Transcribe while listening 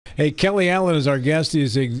Hey, Kelly Allen is our guest.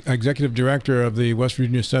 He's the Executive Director of the West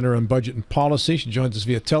Virginia Center on Budget and Policy. She joins us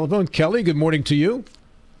via telephone. Kelly, good morning to you.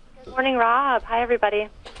 Good morning, Rob. Hi, everybody.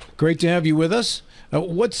 Great to have you with us.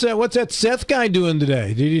 What's that Seth guy doing today?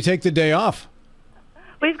 Did he take the day off?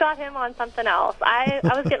 We've got him on something else. I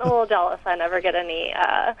was getting a little jealous. I never get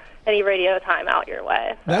any radio time out your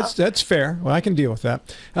way. So. That's fair. Well, I can deal with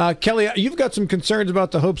that. Kelly, you've got some concerns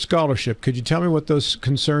about the Hope Scholarship. Could you tell me what those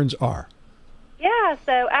concerns are? Yeah,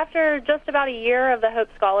 so after just about a year of the Hope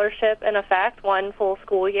Scholarship in effect, one full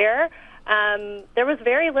school year, there was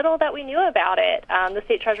very little that we knew about it. The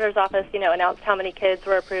state treasurer's office, announced how many kids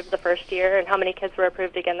were approved the first year and how many kids were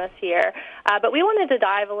approved again this year. But we wanted to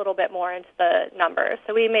dive a little bit more into the numbers.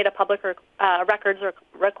 So we made a public records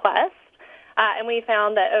request, and we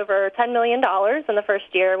found that over $10 million in the first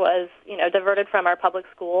year was, diverted from our public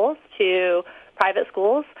schools to private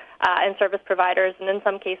schools and service providers. And in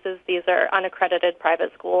some cases, these are unaccredited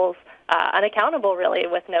private schools, unaccountable really,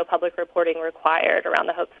 with no public reporting required around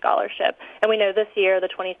the Hope Scholarship. And we know this year, the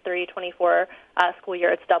 23-24 school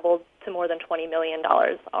year, it's doubled to more than $20 million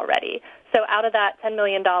already. So out of that $10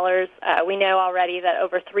 million, we know already that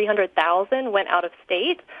over 300,000 went out of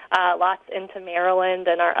state, lots into Maryland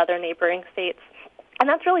and our other neighboring states. And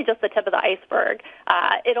that's really just the tip of the iceberg.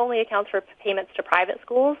 It only accounts for payments to private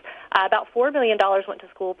schools. About $4 million went to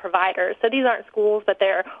school providers. So these aren't schools, but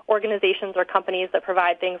they're organizations or companies that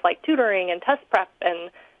provide things like tutoring and test prep and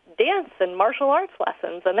dance and martial arts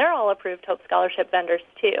lessons, and they're all approved Hope Scholarship vendors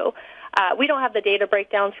too. We don't have the data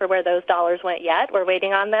breakdowns for where those dollars went yet. We're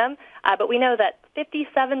waiting on them. But we know that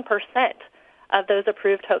 57% of those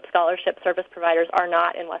approved Hope Scholarship service providers are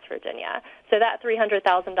not in West Virginia. So that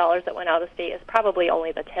 $300,000 that went out of state is probably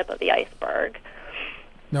only the tip of the iceberg.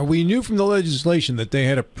 Now, we knew from the legislation that they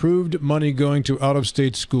had approved money going to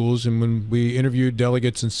out-of-state schools, and when we interviewed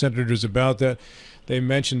delegates and senators about that, they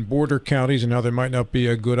mentioned border counties and how there might not be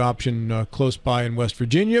a good option close by in West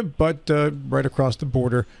Virginia, but right across the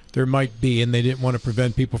border there might be, and they didn't want to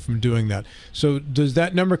prevent people from doing that. So does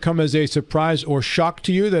that number come as a surprise or shock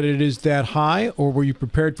to you that it is that high, or were you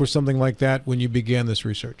prepared for something like that when you began this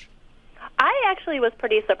research? I actually was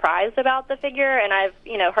pretty surprised about the figure, and I've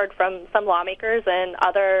heard from some lawmakers and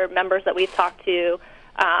other members that we've talked to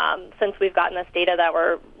since we've gotten this data that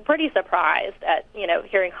were pretty surprised at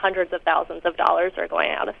hearing hundreds of thousands of dollars are going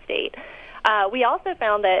out of state. We also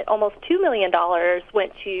found that almost $2 million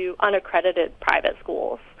went to unaccredited private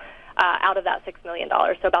schools out of that $6 million,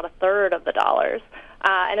 so about a third of the dollars.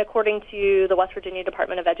 And according to the West Virginia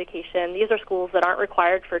Department of Education, these are schools that aren't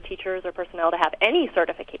required for teachers or personnel to have any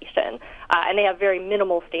certification, and they have very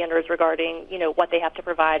minimal standards regarding, what they have to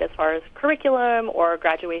provide as far as curriculum or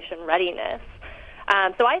graduation readiness.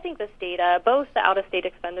 So I think this data, both the out-of-state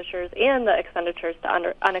expenditures and the expenditures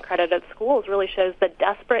to unaccredited schools, really shows the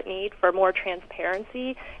desperate need for more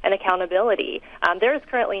transparency and accountability. There is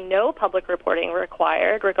currently no public reporting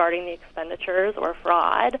required regarding the expenditures or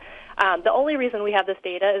fraud. The only reason we have this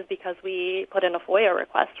data is because we put in a FOIA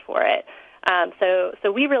request for it.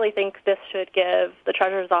 So we really think this should give the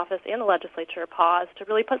Treasurer's Office and the legislature a pause to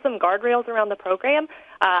really put some guardrails around the program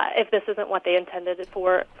if this isn't what they intended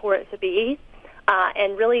for it to be.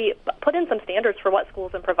 And really put in some standards for what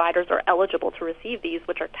schools and providers are eligible to receive these,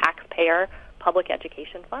 which are taxpayer public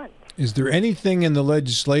education funds. Is there anything in the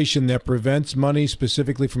legislation that prevents money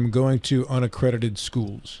specifically from going to unaccredited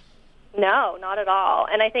schools? No, not at all.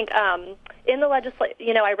 And I think in the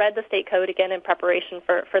legislation, I read the state code again in preparation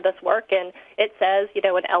for this work, and it says,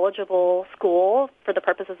 an eligible school for the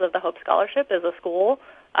purposes of the Hope Scholarship is a school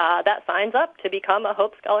that signs up to become a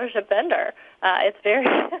Hope Scholarship vendor. It's very...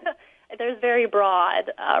 There's very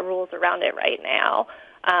broad rules around it right now.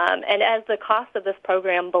 And as the cost of this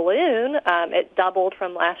program balloon, it doubled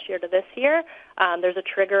from last year to this year. There's a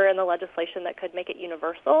trigger in the legislation that could make it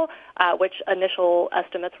universal, which initial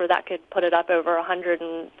estimates were that could put it up over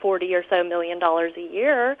 $140 or so million a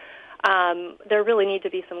year. There really need to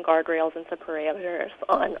be some guardrails and some parameters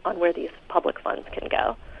on where these public funds can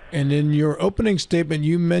go. And in your opening statement,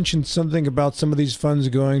 you mentioned something about some of these funds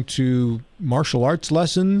going to martial arts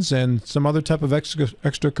lessons and some other type of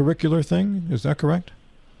extracurricular thing. Is that correct?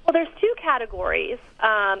 Well, there's two categories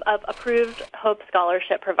of approved Hope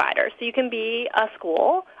Scholarship providers. So you can be a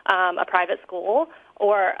school, a private school,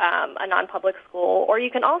 or a non-public school, or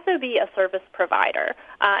you can also be a service provider.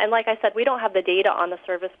 And like I said, we don't have the data on the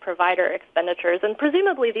service provider expenditures, and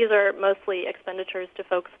presumably these are mostly expenditures to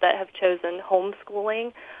folks that have chosen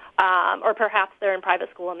homeschooling, or perhaps they're in private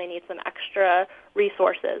school and they need some extra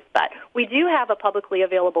resources. But we do have a publicly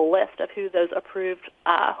available list of who those approved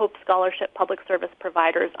Hope Scholarship public service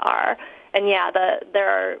providers are. And yeah, there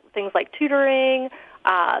are things like tutoring,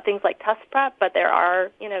 things like test prep, but there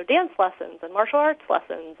are, dance lessons and martial arts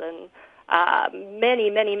lessons, and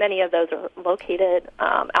many of those are located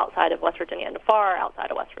outside of West Virginia and far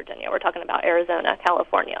outside of West Virginia. We're talking about Arizona,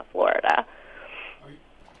 California, Florida.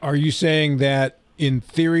 Are you saying that, in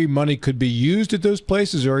theory, money could be used at those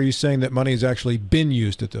places, or are you saying that money has actually been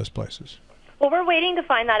used at those places? Well, we're waiting to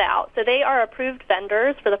find that out. So they are approved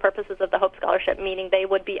vendors for the purposes of the Hope Scholarship, meaning they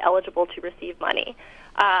would be eligible to receive money.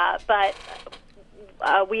 But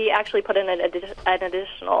we actually put in an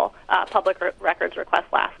additional public records request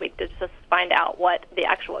last week to just find out what the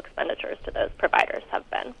actual expenditures to those providers have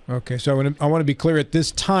been. Okay, so I want to be clear. At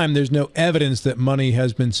this time, there's no evidence that money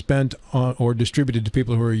has been spent on or distributed to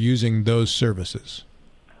people who are using those services.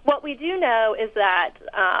 What we do know is that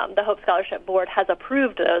the Hope Scholarship Board has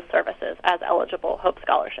approved those services as eligible Hope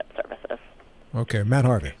Scholarship services. Okay, Matt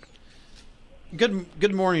Harvey.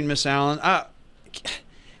 Good morning, Miss Allen.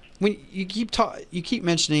 When you keep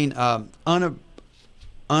mentioning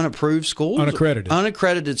unapproved schools,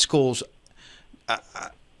 unaccredited schools.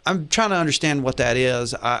 I'm trying to understand what that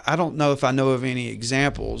is. I don't know if I know of any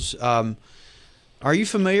examples. Are you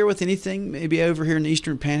familiar with anything maybe over here in the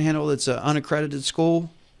Eastern Panhandle that's an unaccredited school?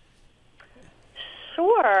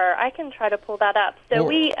 Sure, I can try to pull that up. So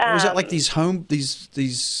or is that like these?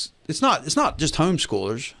 It's not just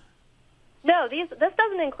homeschoolers. No, this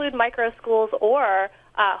doesn't include micro schools or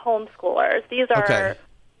homeschoolers. These are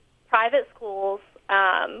private schools.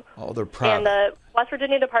 They're private. And the West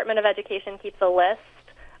Virginia Department of Education keeps a list.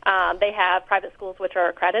 They have private schools which are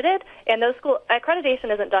accredited, and those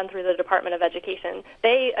accreditation isn't done through the Department of Education.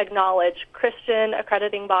 They acknowledge Christian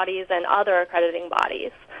accrediting bodies and other accrediting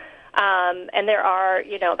bodies. And there are,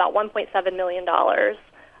 about $1.7 million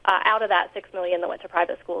out of that $6 million that went to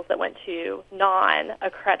private schools that went to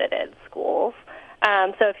non-accredited schools.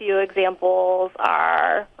 So a few examples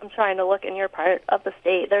are, I'm trying to look in your part of the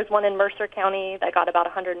state. There's one in Mercer County that got about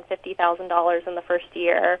 $150,000 in the first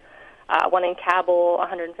year. One in Cabell,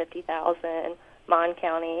 $150,000. Mon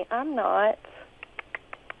County, I'm not.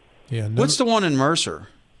 Yeah. What's the one in Mercer?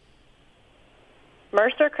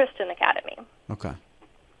 Mercer Christian Academy. Okay.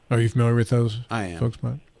 Are you familiar with those? I am. Folks,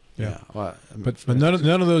 Matt? Yeah. Well, but none of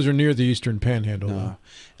those are near the Eastern Panhandle. No.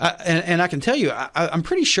 And I can tell you, I'm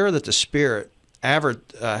pretty sure that the Spirit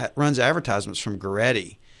runs advertisements from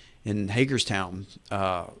Goretti in Hagerstown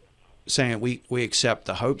saying we accept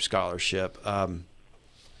the Hope Scholarship.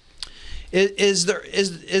 Is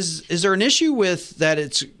there an issue with that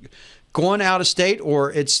it's going out of state,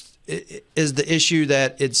 or is the issue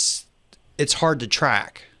that it's hard to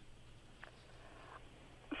track?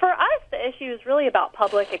 For us, the issue is really about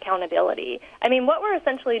public accountability. I mean, what we're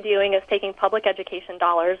essentially doing is taking public education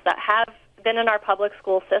dollars that have been in our public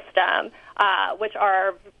school system, which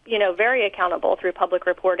are, very accountable through public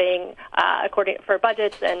reporting, for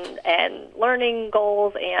budgets and learning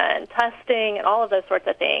goals and testing and all of those sorts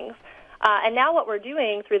of things. And now what we're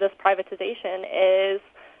doing through this privatization is,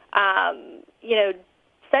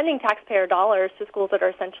 sending taxpayer dollars to schools that are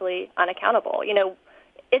essentially unaccountable.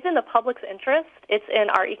 It's in the public's interest. It's in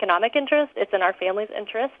our economic interest. It's in our family's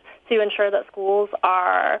interest to ensure that schools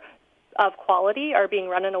are of quality, are being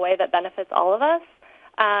run in a way that benefits all of us.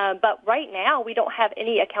 But right now, we don't have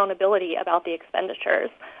any accountability about the expenditures,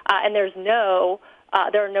 and there are no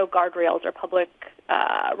guardrails or public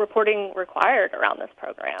reporting required around this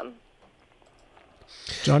program.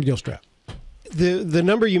 John Gilstrap. The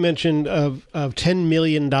number you mentioned of $10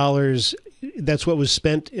 million, that's what was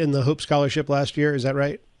spent in the Hope Scholarship last year, is that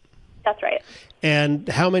right? That's right. And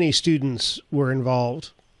how many students were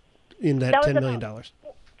involved in that $10 million?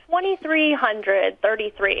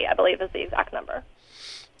 2,333, I believe, is the exact number.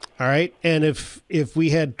 All right. And if we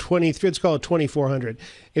had let's call it 2,400.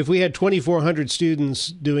 If we had 2,400 students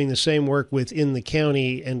doing the same work within the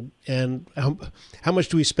county, and how much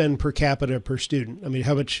do we spend per capita per student? I mean,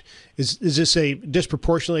 how much is this a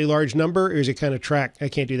disproportionately large number, or is it kind of track? I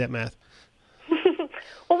can't do that math.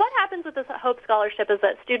 Well, what happens with this Hope Scholarship is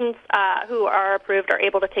that students who are approved are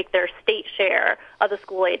able to take their state share of the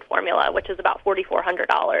school aid formula, which is about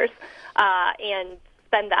 $4,400, and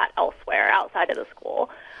spend that elsewhere outside of the school.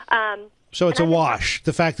 So it's a wash.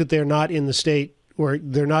 The fact that they're not in the state, or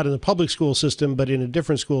they're not in the public school system, but in a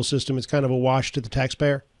different school system, it's kind of a wash to the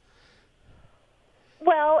taxpayer?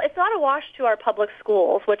 Well, it's not a wash to our public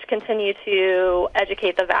schools, which continue to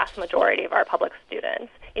educate the vast majority of our public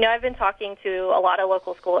students. I've been talking to a lot of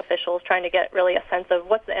local school officials trying to get really a sense of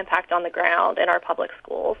what's the impact on the ground in our public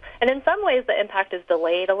schools. And in some ways, the impact is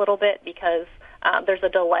delayed a little bit because there's a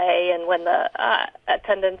delay in when the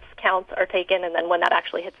attendance counts are taken and then when that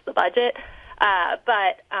actually hits the budget.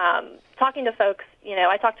 But talking to folks,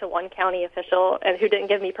 I talked to one county official who didn't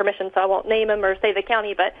give me permission, so I won't name him or say the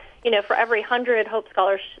county, but, for every 100 Hope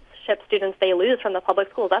Scholarship students they lose from the public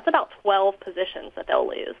schools, that's about 12 positions that they'll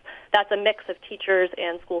lose. That's a mix of teachers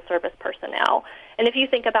and school service personnel. And if you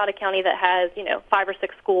think about a county that has, 5 or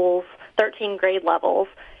 6 schools, 13 grade levels,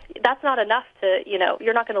 that's not enough to,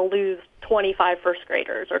 you're not going to lose 25 first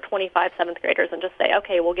graders or 25 seventh graders and just say,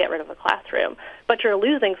 okay, we'll get rid of a classroom. But you're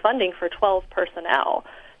losing funding for 12 personnel.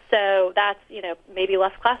 So that's, maybe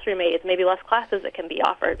less classroom aides, maybe less classes that can be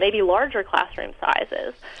offered, maybe larger classroom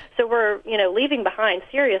sizes. So we're, leaving behind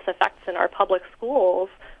serious effects in our public schools,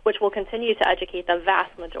 which will continue to educate the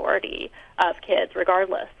vast majority of kids,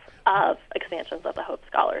 regardless of expansions of the Hope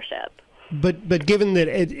Scholarship. But given that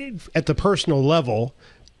at the personal level,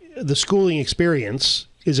 the schooling experience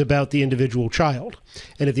is about the individual child.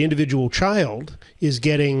 And if the individual child is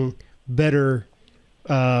getting better,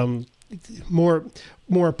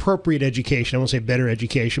 more appropriate education, I won't say better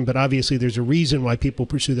education, but obviously there's a reason why people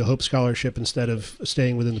pursue the Hope Scholarship instead of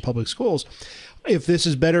staying within the public schools. If this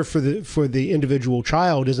is better for the individual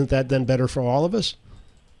child, isn't that then better for all of us?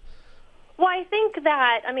 Well, I think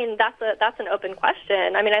that, that's an open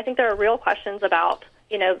question. I think there are real questions about,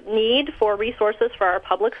 need for resources for our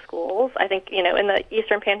public schools. I think, in the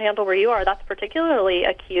Eastern Panhandle where you are, that's particularly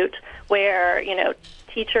acute, where,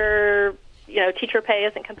 teacher pay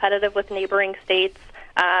isn't competitive with neighboring states.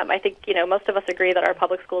 I think, most of us agree that our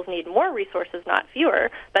public schools need more resources, not fewer,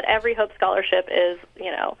 but every Hope Scholarship is,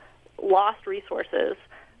 lost resources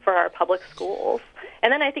for our public schools.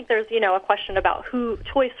 And then I think there's, a question about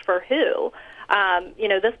choice for who.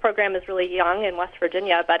 This program is really young in West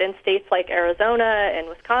Virginia, but in states like Arizona and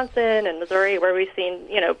Wisconsin and Missouri, where we've seen,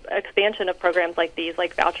 expansion of programs like these,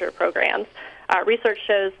 like voucher programs, research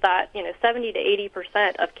shows that, 70 to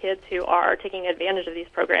 80% of kids who are taking advantage of these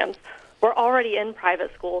programs were already in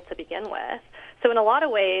private school to begin with. So in a lot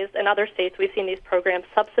of ways, in other states, we've seen these programs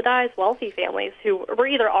subsidize wealthy families who were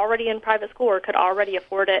either already in private school or could already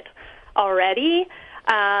afford it already.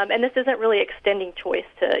 And this isn't really extending choice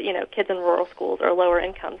to, kids in rural schools or lower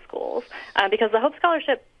income schools, because the Hope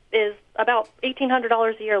Scholarship is about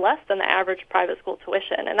 $1,800 a year less than the average private school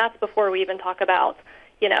tuition. And that's before we even talk about,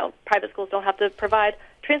 private schools don't have to provide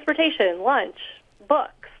transportation, lunch,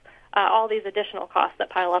 books, all these additional costs that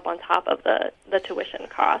pile up on top of the tuition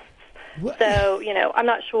costs. So, I'm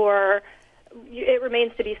not sure. It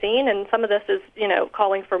remains to be seen, and some of this is,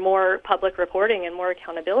 calling for more public reporting and more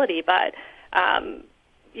accountability, but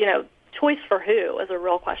choice for who is a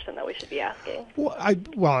real question that we should be asking.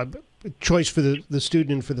 Choice for the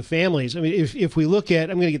student and for the families. If we look at,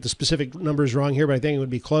 I'm going to get the specific numbers wrong here, but I think it would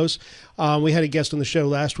be close. We had a guest on the show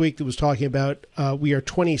last week that was talking about we are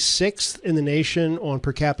 26th in the nation on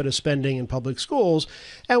per capita spending in public schools,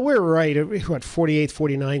 and we're right at 48th,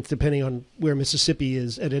 49th, depending on where Mississippi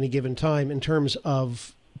is at any given time in terms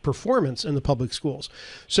of performance in the public schools.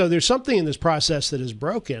 So there's something in this process that is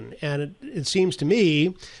broken, and it seems to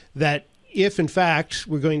me that if, in fact,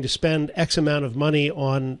 we're going to spend X amount of money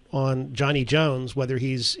on Johnny Jones, whether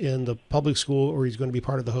he's in the public school or he's going to be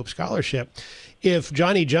part of the Hope Scholarship, if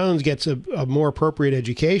Johnny Jones gets a more appropriate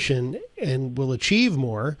education and will achieve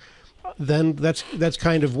more, then that's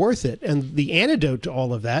kind of worth it. And the antidote to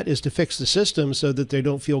all of that is to fix the system so that they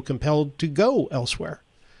don't feel compelled to go elsewhere.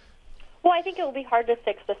 Well, I think it will be hard to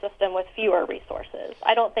fix the system with fewer resources.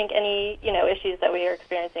 I don't think any, issues that we are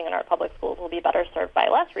experiencing in our public schools will be better served by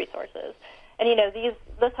less resources. And,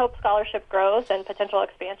 this Hope Scholarship growth and potential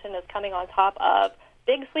expansion is coming on top of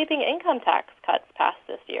big sweeping income tax cuts passed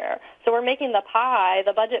this year. So we're making the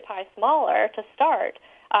budget pie smaller to start.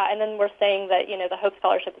 And then we're saying that, the Hope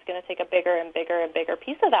Scholarship is going to take a bigger and bigger and bigger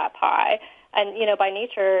piece of that pie. And, by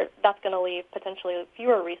nature, that's going to leave potentially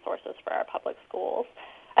fewer resources for our public schools.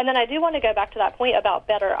 And then I do want to go back to that point about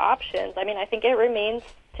better options. I think it remains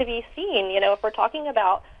to be seen. If we're talking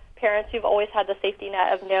about parents who've always had the safety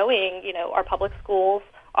net of knowing, our public schools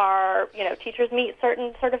are, teachers meet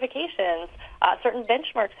certain certifications, certain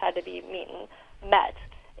benchmarks had to be met.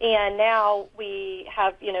 And now we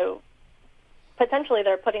have, potentially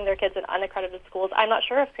they're putting their kids in unaccredited schools. I'm not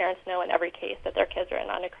sure if parents know in every case that their kids are in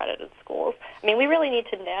unaccredited schools. We really need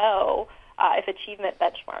to know if achievement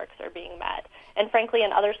benchmarks are being met. And frankly,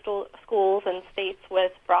 in other schools and states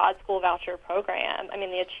with broad school voucher program,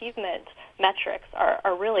 the achievement metrics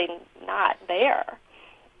are really not there.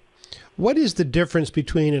 What is the difference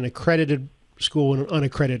between an accredited school and an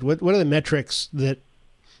unaccredited? What are the metrics that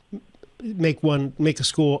make a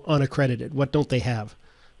school unaccredited? What don't they have?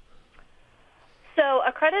 So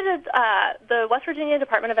the West Virginia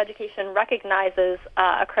Department of Education recognizes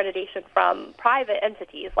accreditation from private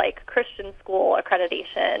entities like Christian school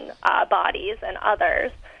accreditation bodies and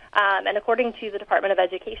others. And according to the Department of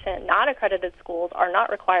Education, non-accredited schools are not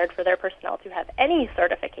required for their personnel to have any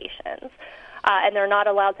certifications, and they're not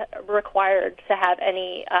required to have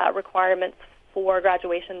any requirements for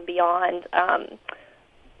graduation beyond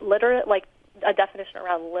like a definition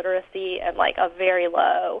around literacy and like a very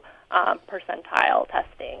low percentile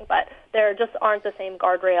testing. But there just aren't the same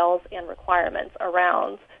guardrails and requirements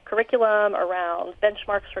around curriculum, around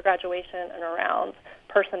benchmarks for graduation, and around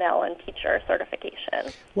personnel and teacher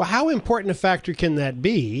certification. Well, how important a factor can that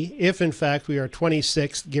be if, in fact, we are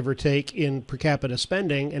 26th, give or take, in per capita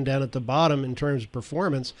spending and down at the bottom in terms of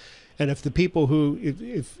performance? And if the people who,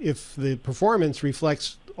 if the performance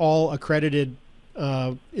reflects all accredited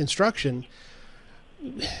instruction,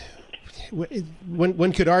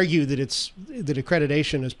 one could argue that that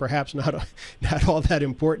accreditation is perhaps not all that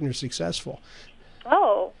important or successful.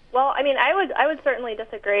 Oh, well, I mean, I would certainly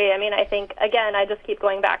disagree. I mean, I think, again, I just keep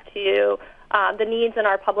going back to the needs in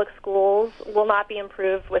our public schools will not be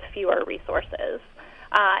improved with fewer resources.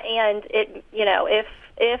 And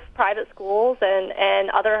if private schools and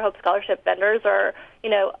other Hope Scholarship vendors are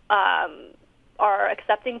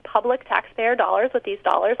accepting public taxpayer dollars, what these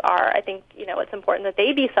dollars are, I think, it's important that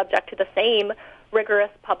they be subject to the same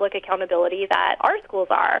rigorous public accountability that our schools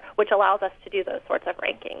are, which allows us to do those sorts of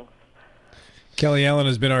rankings. Kelly Allen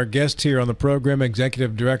has been our guest here on the program,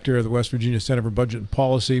 Executive Director of the West Virginia Center for Budget and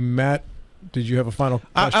Policy. Matt, did you have a final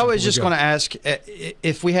question? I was just going to ask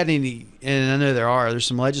if we had any, and I know there's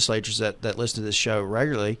some legislators that listen to this show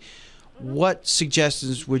regularly, what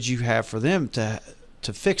suggestions would you have for them to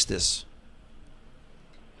fix this?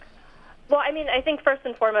 Well, I mean, I think first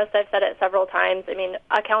and foremost, I've said it several times, I mean,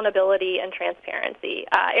 accountability and transparency.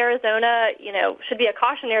 Arizona, should be a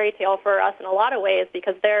cautionary tale for us in a lot of ways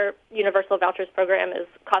because their universal vouchers program is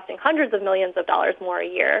costing hundreds of millions of dollars more a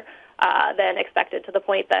year than expected, to the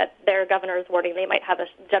point that their governor is warning they might have a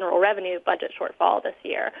general revenue budget shortfall this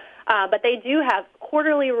year. But they do have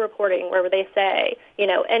quarterly reporting where they say,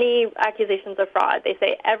 any accusations of fraud, they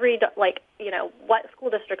say what school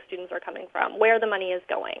district students are coming from, where the money is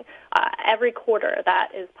going. Every quarter that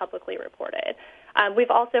is publicly reported.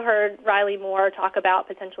 We've also heard Riley Moore talk about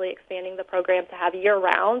potentially expanding the program to have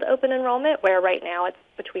year-round open enrollment, where right now it's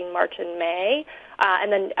between March and May.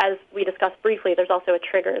 And then, as we discussed briefly, there's also a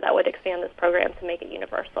trigger that would expand this program to make it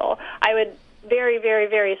universal. I would very, very,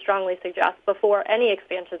 very strongly suggest before any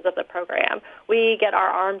expansions of the program, we get our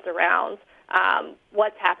arms around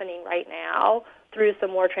what's happening right now through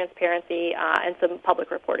some more transparency and some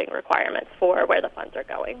public reporting requirements for where the funds are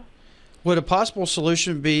going. Would a possible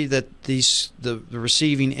solution be that the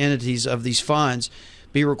receiving entities of these funds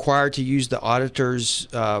be required to use the auditor's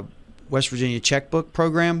West Virginia checkbook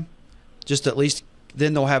program? Just at least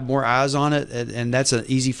then they'll have more eyes on it, and that's an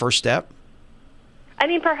easy first step? I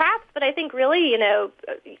mean, perhaps, but I think really,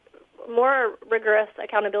 more rigorous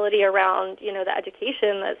accountability around, the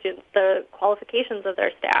education, the qualifications of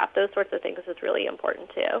their staff, those sorts of things is really important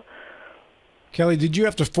too. Kelly, did you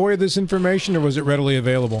have to FOIA this information, or was it readily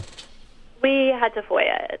available? We had to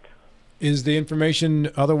FOIA it. Is the information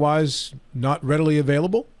otherwise not readily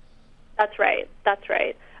available? That's right. That's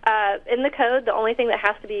right. In the code, the only thing that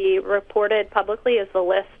has to be reported publicly is the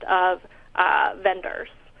list of vendors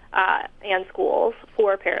and schools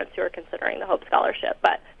for parents who are considering the Hope Scholarship.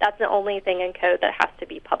 But that's the only thing in code that has to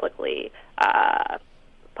be publicly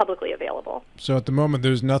available. So at the moment,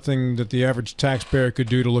 there's nothing that the average taxpayer could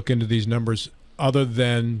do to look into these numbers other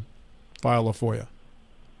than file a FOIA?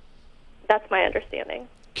 That's my understanding.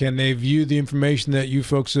 Can they view the information that you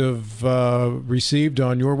folks have received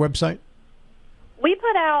on your website? We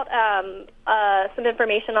put out some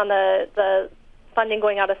information on the funding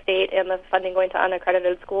going out of state and the funding going to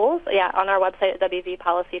unaccredited schools, on our website at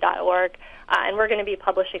wvpolicy.org. And we're going to be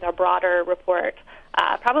publishing a broader report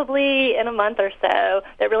probably in a month or so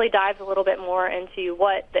that really dives a little bit more into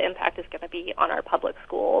what the impact is going to be on our public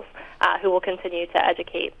schools, who will continue to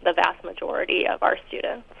educate the vast majority of our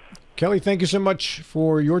students. Kelly, thank you so much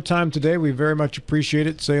for your time today. We very much appreciate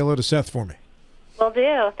it. Say hello to Seth for me. Will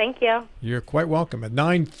do. Thank you. You're quite welcome. At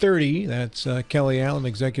 9:30, that's Kelly Allen,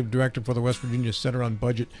 Executive Director for the West Virginia Center on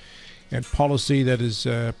Budget and Policy. That is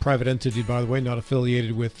a private entity, by the way, not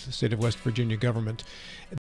affiliated with the state of West Virginia government.